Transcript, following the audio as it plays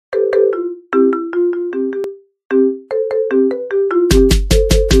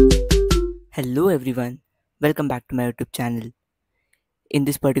Hello everyone, welcome back to my YouTube channel. In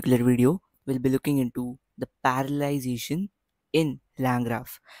this particular video, we'll be looking into the parallelization in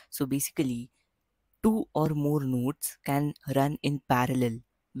LangGraph. So basically, two or more nodes can run in parallel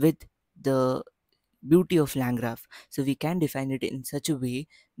with the beauty of LangGraph. So we can define it in such a way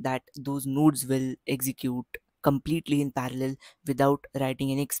that those nodes will execute completely in parallel without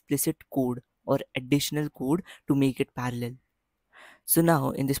writing any explicit code or additional code to make it parallel. So now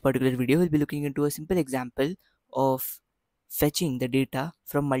in this particular video, we'll be looking into a simple example of fetching the data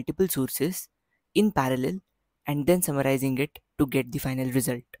from multiple sources in parallel and then summarizing it to get the final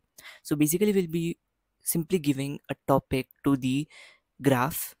result. So basically we'll be simply giving a topic to the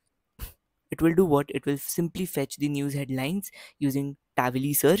graph. It will do what? It will simply fetch the news headlines using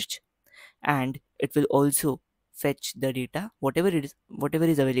Tavily search, and it will also fetch the data, whatever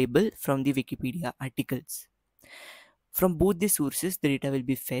is available from the Wikipedia articles. From both the sources, the data will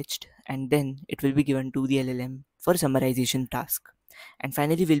be fetched and then it will be given to the LLM for summarization task. And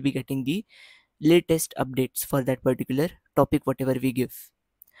finally, we'll be getting the latest updates for that particular topic, whatever we give.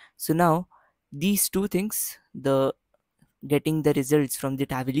 So now, these two things, the getting the results from the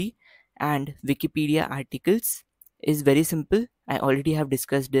Tavily and Wikipedia articles, is very simple. I already have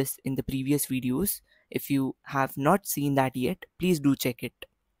discussed this in the previous videos. If you have not seen that yet, please do check it.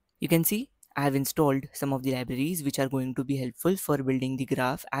 You can see I have installed some of the libraries which are going to be helpful for building the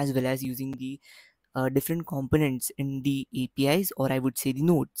graph as well as using the different components in the APIs, or I would say the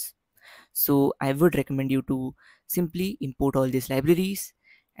nodes. So I would recommend you to simply import all these libraries,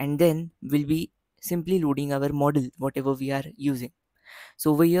 and then we'll be simply loading our model, whatever we are using.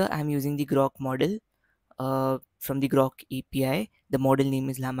 So over here I'm using the Grok model from the Grok API. The model name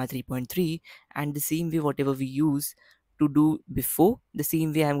is Llama 3.3, and the same way whatever we use to do before, the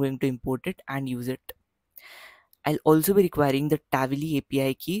same way I'm going to import it and use it. I'll also be requiring the Tavily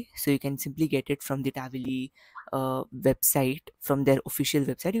API key, so you can simply get it from the Tavily website. From their official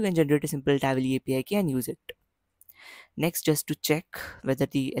website, you can generate a simple Tavily API key and use it. Next, just to check whether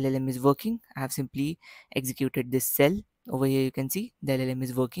the LLM is working, I have simply executed this cell. Over here you can see the LLM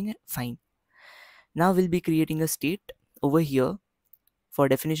is working fine. Now we'll be creating a state. Over here, for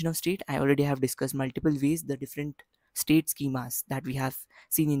definition of state, I already have discussed multiple ways the different state schemas that we have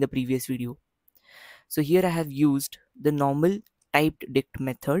seen in the previous video. So here I have used the normal typed dict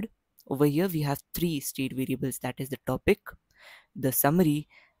method. Over here we have three state variables, that is the topic, the summary,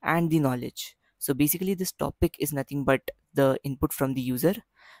 and the knowledge. So basically this topic is nothing but the input from the user.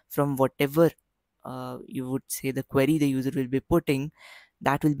 From whatever you would say the query the user will be putting,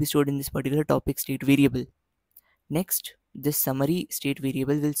 that will be stored in this particular topic state variable. Next, this summary state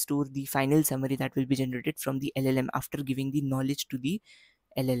variable will store the final summary that will be generated from the LLM after giving the knowledge to the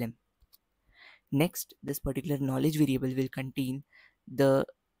LLM. Next, this particular knowledge variable will contain the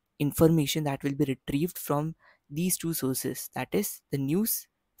information that will be retrieved from these two sources, that is the news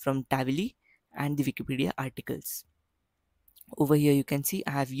from Tavily and the Wikipedia articles. Over here you can see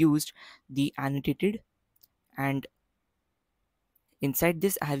I have used the annotated, and inside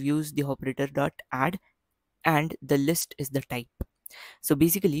this I have used the operator dot add, and the list is the type. So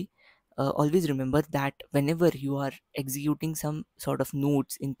basically, always remember that whenever you are executing some sort of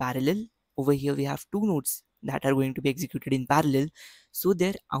nodes in parallel, over here we have two nodes that are going to be executed in parallel, so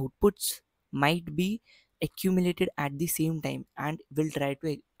their outputs might be accumulated at the same time and will try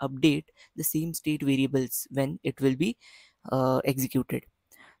to update the same state variables when it will be executed.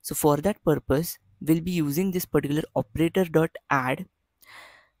 So for that purpose, we'll be using this particular operator dot add.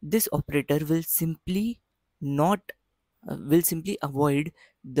 This operator will simply not will simply avoid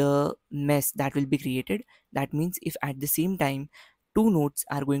the mess that will be created. That means if at the same time two nodes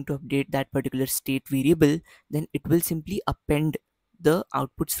are going to update that particular state variable, then it will simply append the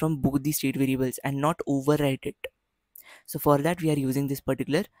outputs from both the state variables and not overwrite it. So for that we are using this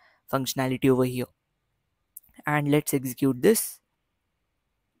particular functionality over here, and let's execute this.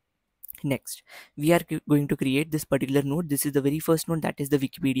 Next, we are going to create this particular node. This is the very first node, that is the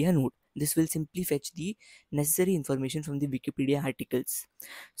Wikipedia node. This will simply fetch the necessary information from the Wikipedia articles.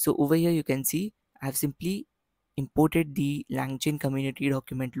 So over here you can see I have simply imported the LangChain community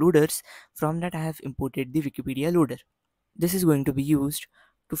document loaders. From that I have imported the Wikipedia loader. This is going to be used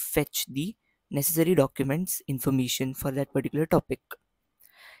to fetch the necessary documents information for that particular topic.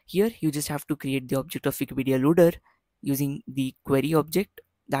 Here you just have to create the object of Wikipedia loader using the query object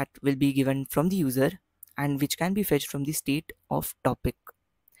that will be given from the user and which can be fetched from the state of topic.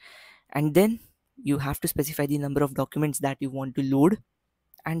 And then you have to specify the number of documents that you want to load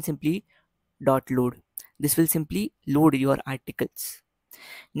and simply dot load. This will simply load your articles.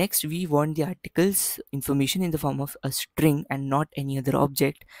 Next, we want the articles information in the form of a string and not any other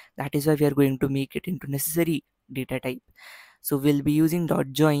object. That is why we are going to make it into necessary data type. So we'll be using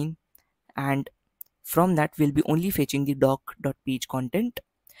dot join, and from that we'll be only fetching the doc.page content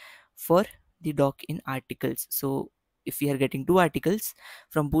for the doc in articles. So if we are getting two articles,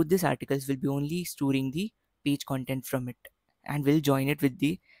 from both these articles we'll be only storing the page content from it, and we'll join it with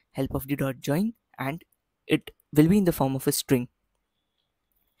the help of the dot join, and it will be in the form of a string,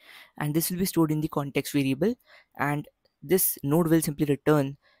 and this will be stored in the context variable. And this node will simply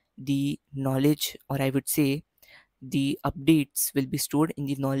return the knowledge, or I would say the updates will be stored in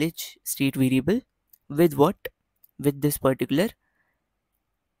the knowledge state variable with what, with this particular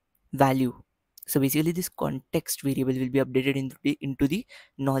value. So basically this context variable will be updated into the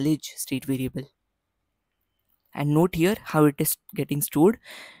knowledge state variable. And note here how it is getting stored.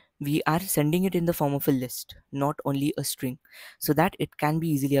 We are sending it in the form of a list, not only a string, so that it can be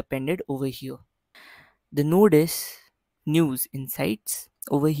easily appended over here. The node is news insights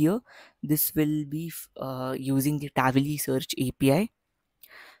over here. This will be using the Tavily search API.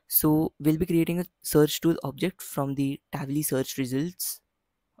 So we'll be creating a search tool object from the Tavily search results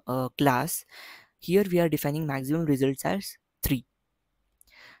class. Here we are defining maximum results as 3.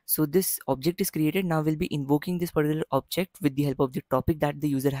 So this object is created. Now we'll be invoking this particular object with the help of the topic that the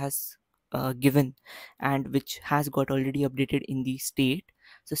user has given, and which has got already updated in the state.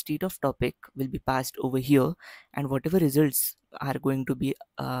 So state of topic will be passed over here, and whatever results are going to be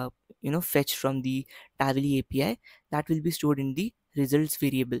fetched from the Tavily API, that will be stored in the results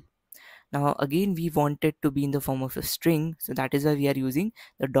variable. Now again we want it to be in the form of a string, so that is why we are using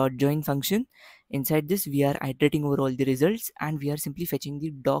the dot join function. Inside this we are iterating over all the results, and we are simply fetching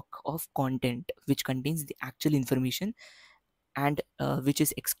the doc of content which contains the actual information, and which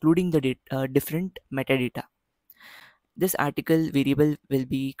is excluding the different metadata. This article variable will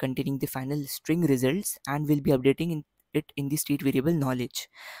be containing the final string results, and will be updating it in the state variable knowledge.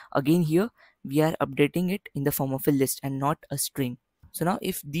 Again here we are updating it in the form of a list and not a string. So now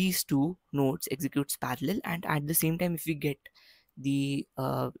if these two nodes executes parallel, and at the same time if we get the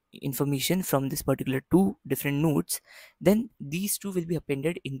information from this particular two different nodes, then these two will be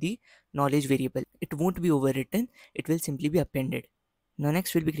appended in the knowledge variable. It won't be overwritten, it will simply be appended. Now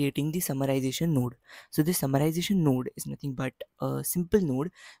next we'll be creating the summarization node. So this summarization node is nothing but a simple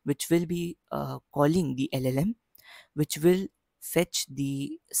node which will be calling the LLM, which will fetch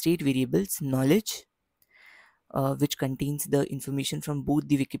the state variables knowledge, which contains the information from both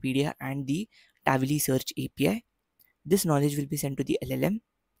the Wikipedia and the Tavily search API. This knowledge will be sent to the LLM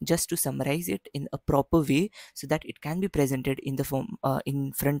just to summarize it in a proper way, so that it can be presented in the form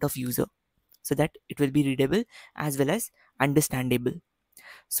in front of user, so that it will be readable as well as understandable.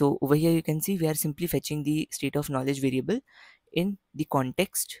 So over here you can see we are simply fetching the state of knowledge variable in the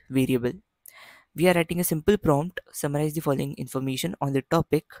context variable. We are writing a simple prompt: summarize the following information on the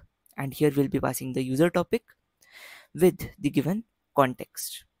topic, and here we'll be passing the user topic with the given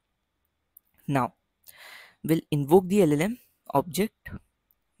context. Now we'll invoke the LLM object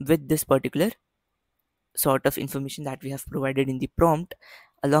with this particular sort of information that we have provided in the prompt,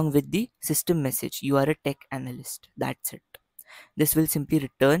 along with the system message: you are a tech analyst. That's it. This will simply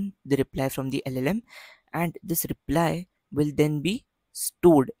return the reply from the LLM, and this reply will then be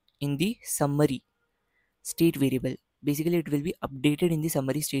stored in the summary state variable. Basically it will be updated in the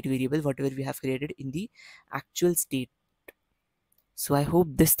summary state variable, whatever we have created in the actual state. So I hope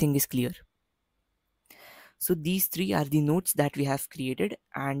this thing is clear. So these three are the nodes that we have created,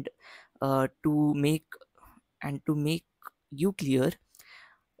 and to make you clear,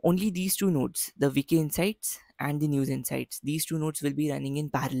 only these two nodes, the wiki insights and the news insights, these two nodes will be running in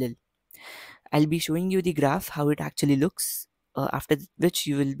parallel. I'll be showing you the graph how it actually looks, after which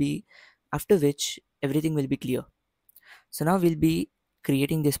everything will be clear. So now we'll be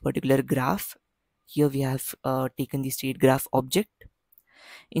creating this particular graph. Here we have taken the state graph object,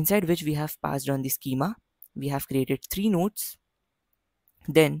 inside which we have passed on the schema. We have created three nodes.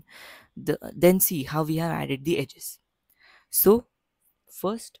 Then see how we have added the edges. So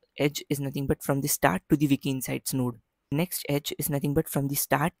first edge is nothing but from the start to the wiki insights node. Next edge is nothing but from the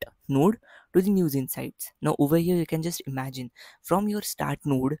start node to the news insights. Now over here you can just imagine, from your start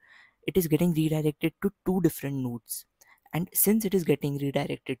node it is getting redirected to two different nodes, and since it is getting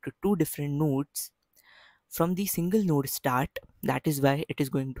redirected to two different nodes from the single node start, that is why it is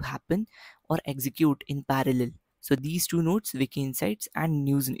going to happen or execute in parallel. So these two nodes, wiki insights and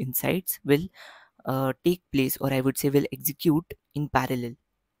news insights, will take place, or I would say will execute in parallel.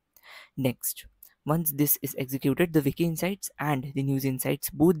 Next, once this is executed, the wiki insights and the news insights,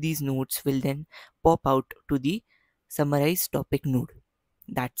 both these nodes will then pop out to the summarize topic node.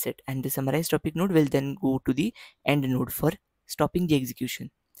 That's it. And the summarize topic node will then go to the end node for stopping the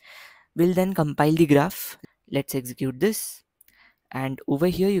execution. We'll then compile the graph. Let's execute this. And over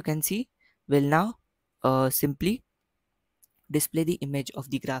here you can see we'll now simply display the image of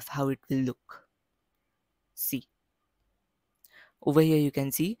the graph, how it will look. See, over here you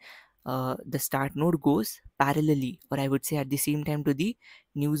can see the start node goes parallelly, or I would say at the same time, to the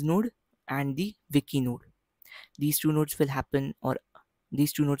news node and the wiki node. These two nodes will happen, or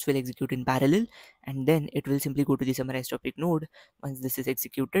these two nodes will execute in parallel, and then it will simply go to the summarize topic node. Once this is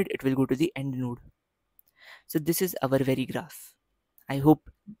executed, it will go to the end node. So this is our very graph. I hope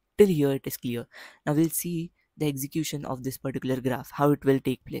till here it is clear. Now we'll see the execution of this particular graph, how it will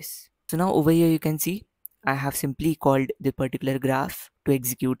take place. So now over here you can see I have simply called the particular graph to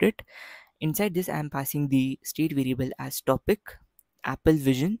execute it. Inside this I am passing the state variable as topic Apple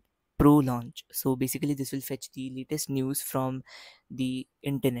Vision Pro launch. So basically this will fetch the latest news from the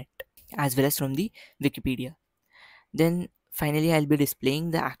internet as well as from the Wikipedia. Then finally I'll be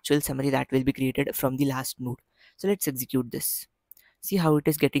displaying the actual summary that will be created from the last node. So let's execute this. See how it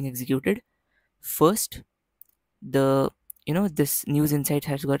is getting executed. First, the this news insight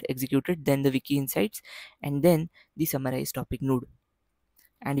has got executed, then the wiki insights, and then the summarize topic node.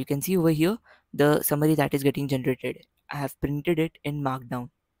 And you can see over here the summary that is getting generated. I have printed it in markdown.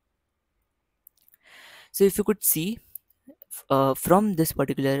 So if you could see from this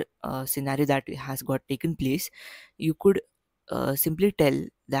particular scenario that has got taken place, you could simply tell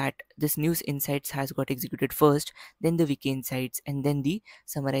that this news insights has got executed first, then the wiki insights, and then the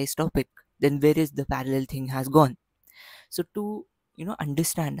summarized topic. Then where is the parallel thing has gone? So to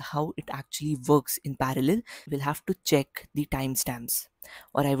understand how it actually works in parallel, we'll have to check the timestamps,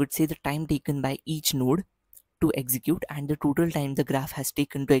 or I would say the time taken by each node to execute and the total time the graph has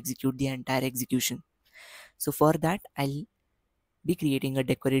taken to execute the entire execution. So for that I'll be creating a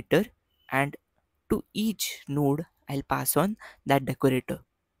decorator, and to each node I'll pass on that decorator.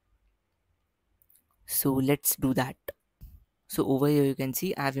 So let's do that. So over here you can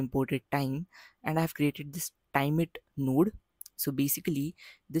see I've imported time and I've created this time it node. So basically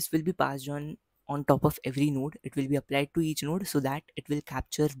this will be passed on top of every node. It will be applied to each node so that it will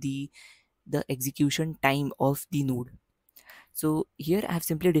capture the execution time of the node. So here I have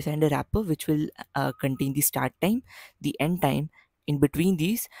simply defined a wrapper which will contain the start time, the end time. In between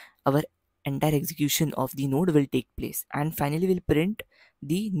these, our entire execution of the node will take place, and finally we'll print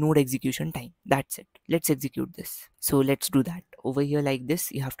the node execution time. That's it. Let's execute this. So let's do that. Over here like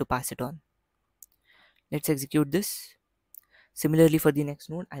this, you have to pass it on. Let's execute this. Similarly for the next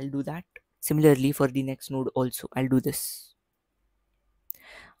node, I'll do that. Similarly for the next node also, I'll do this.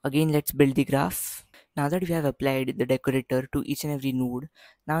 Again, let's build the graph. Now that we have applied the decorator to each and every node,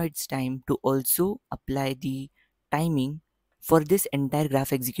 now it's time to also apply the timing for this entire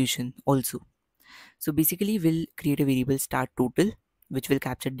graph execution also. So basically we'll create a variable start total which will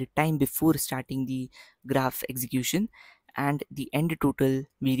capture the time before starting the graph execution, and the end total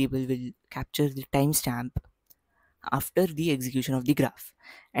variable will capture the timestamp after the execution of the graph,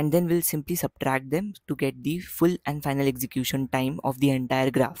 and then we'll simply subtract them to get the full and final execution time of the entire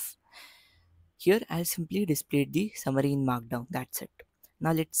graph. Here I'll simply display the summary in markdown. That's it.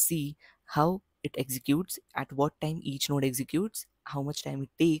 Now let's see how it executes, at what time each node executes, how much time it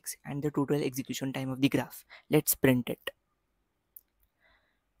takes, and the total execution time of the graph. Let's print it.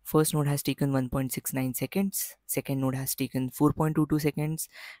 First node has taken 1.69 seconds, second node has taken 4.22 seconds,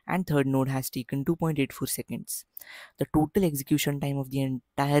 and third node has taken 2.84 seconds. The total execution time of the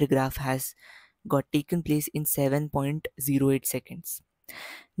entire graph has got taken place in 7.08 seconds.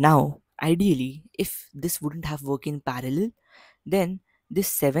 Now, ideally, if this wouldn't have worked in parallel, then this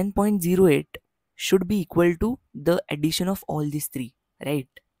 7.08 should be equal to the addition of all these three, right?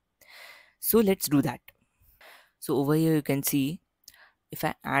 So let's do that. So over here you can see if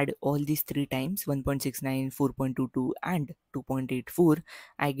I add all these three times 1.69, 4.22 and 2.84,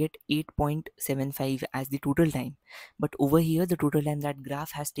 I get 8.75 as the total time. But over here the total time that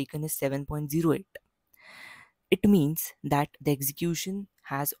graph has taken is 7.08. It means that the execution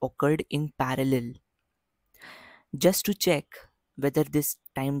has occurred in parallel. Just to check whether this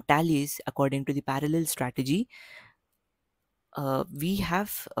time tallies according to the parallel strategy, we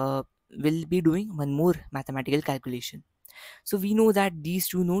have will be doing one more mathematical calculation. So we know that these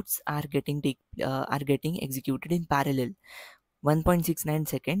two nodes are getting executed in parallel. 1.69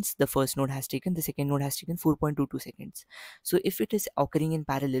 seconds the first node has taken, the second node has taken 4.22 seconds. So if it is occurring in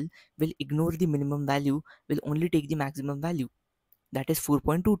parallel, we'll ignore the minimum value, we'll only take the maximum value, that is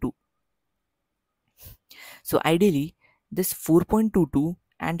 4.22. So ideally this 4.22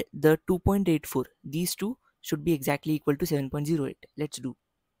 and the 2.84, these two should be exactly equal to 7.08.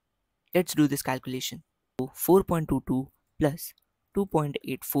 Let's do this calculation. So 4.22 plus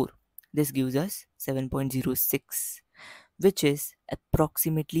 2.84. This gives us 7.06, which is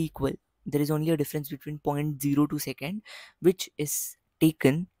approximately equal. There is only a difference between 0.02 second, which is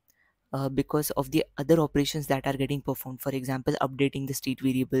taken because of the other operations that are getting performed. For example, updating the state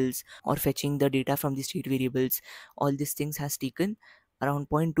variables or fetching the data from the state variables. All these things has taken around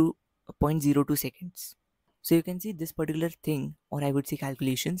 0.02 seconds. So you can see this particular thing, or I would say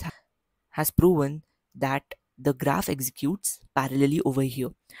calculations, has proven that the graph executes parallelly over here.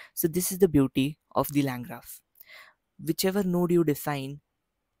 So this is the beauty of the LangGraph. Whichever node you define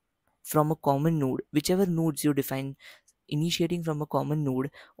from a common node, whichever nodes you define initiating from a common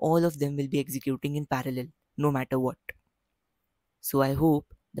node, all of them will be executing in parallel, no matter what. So I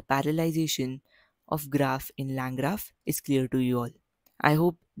hope the parallelization of graph in LangGraph is clear to you all. I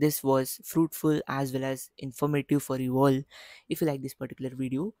hope this was fruitful as well as informative for you all. If you like this particular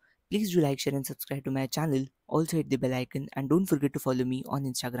video, please do like, share and subscribe to my channel. Also hit the bell icon and don't forget to follow me on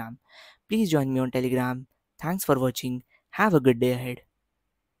Instagram. Please join me on Telegram. Thanks for watching. Have a good day ahead.